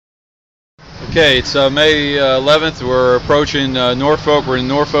Okay, it's May 11th. We're approaching Norfolk. We're in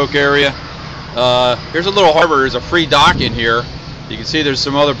the Norfolk area. Here's a little harbor. There's a free dock in here. You can see there's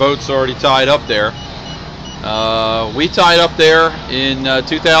some other boats already tied up there. We tied up there in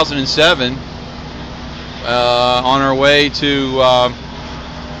 2007 on our way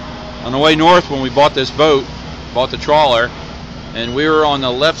north when we bought this boat, bought the trawler, and we were on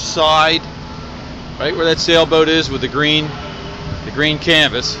the left side, right where that sailboat is with the green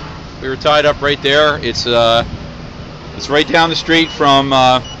canvas. We were tied up right there. It's right down the street from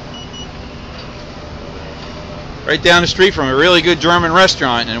a really good German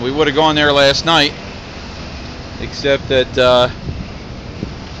restaurant, and we would have gone there last night, except that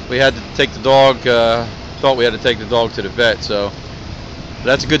we had to take the dog. Thought we had to take the dog to the vet, so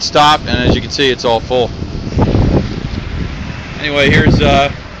that's a good stop. And as you can see, it's all full. Anyway, here's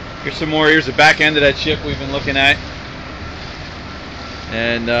some more. Here's the back end of that ship we've been looking at.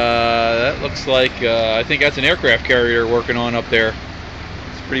 And that looks like, I think that's an aircraft carrier working on up there.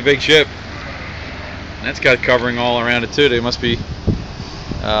 It's a pretty big ship. And that's got covering all around it too. They must be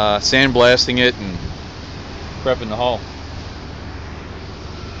sandblasting it and prepping the hull.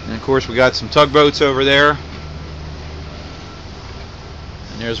 And of course we got some tugboats over there.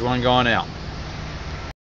 And there's one going out.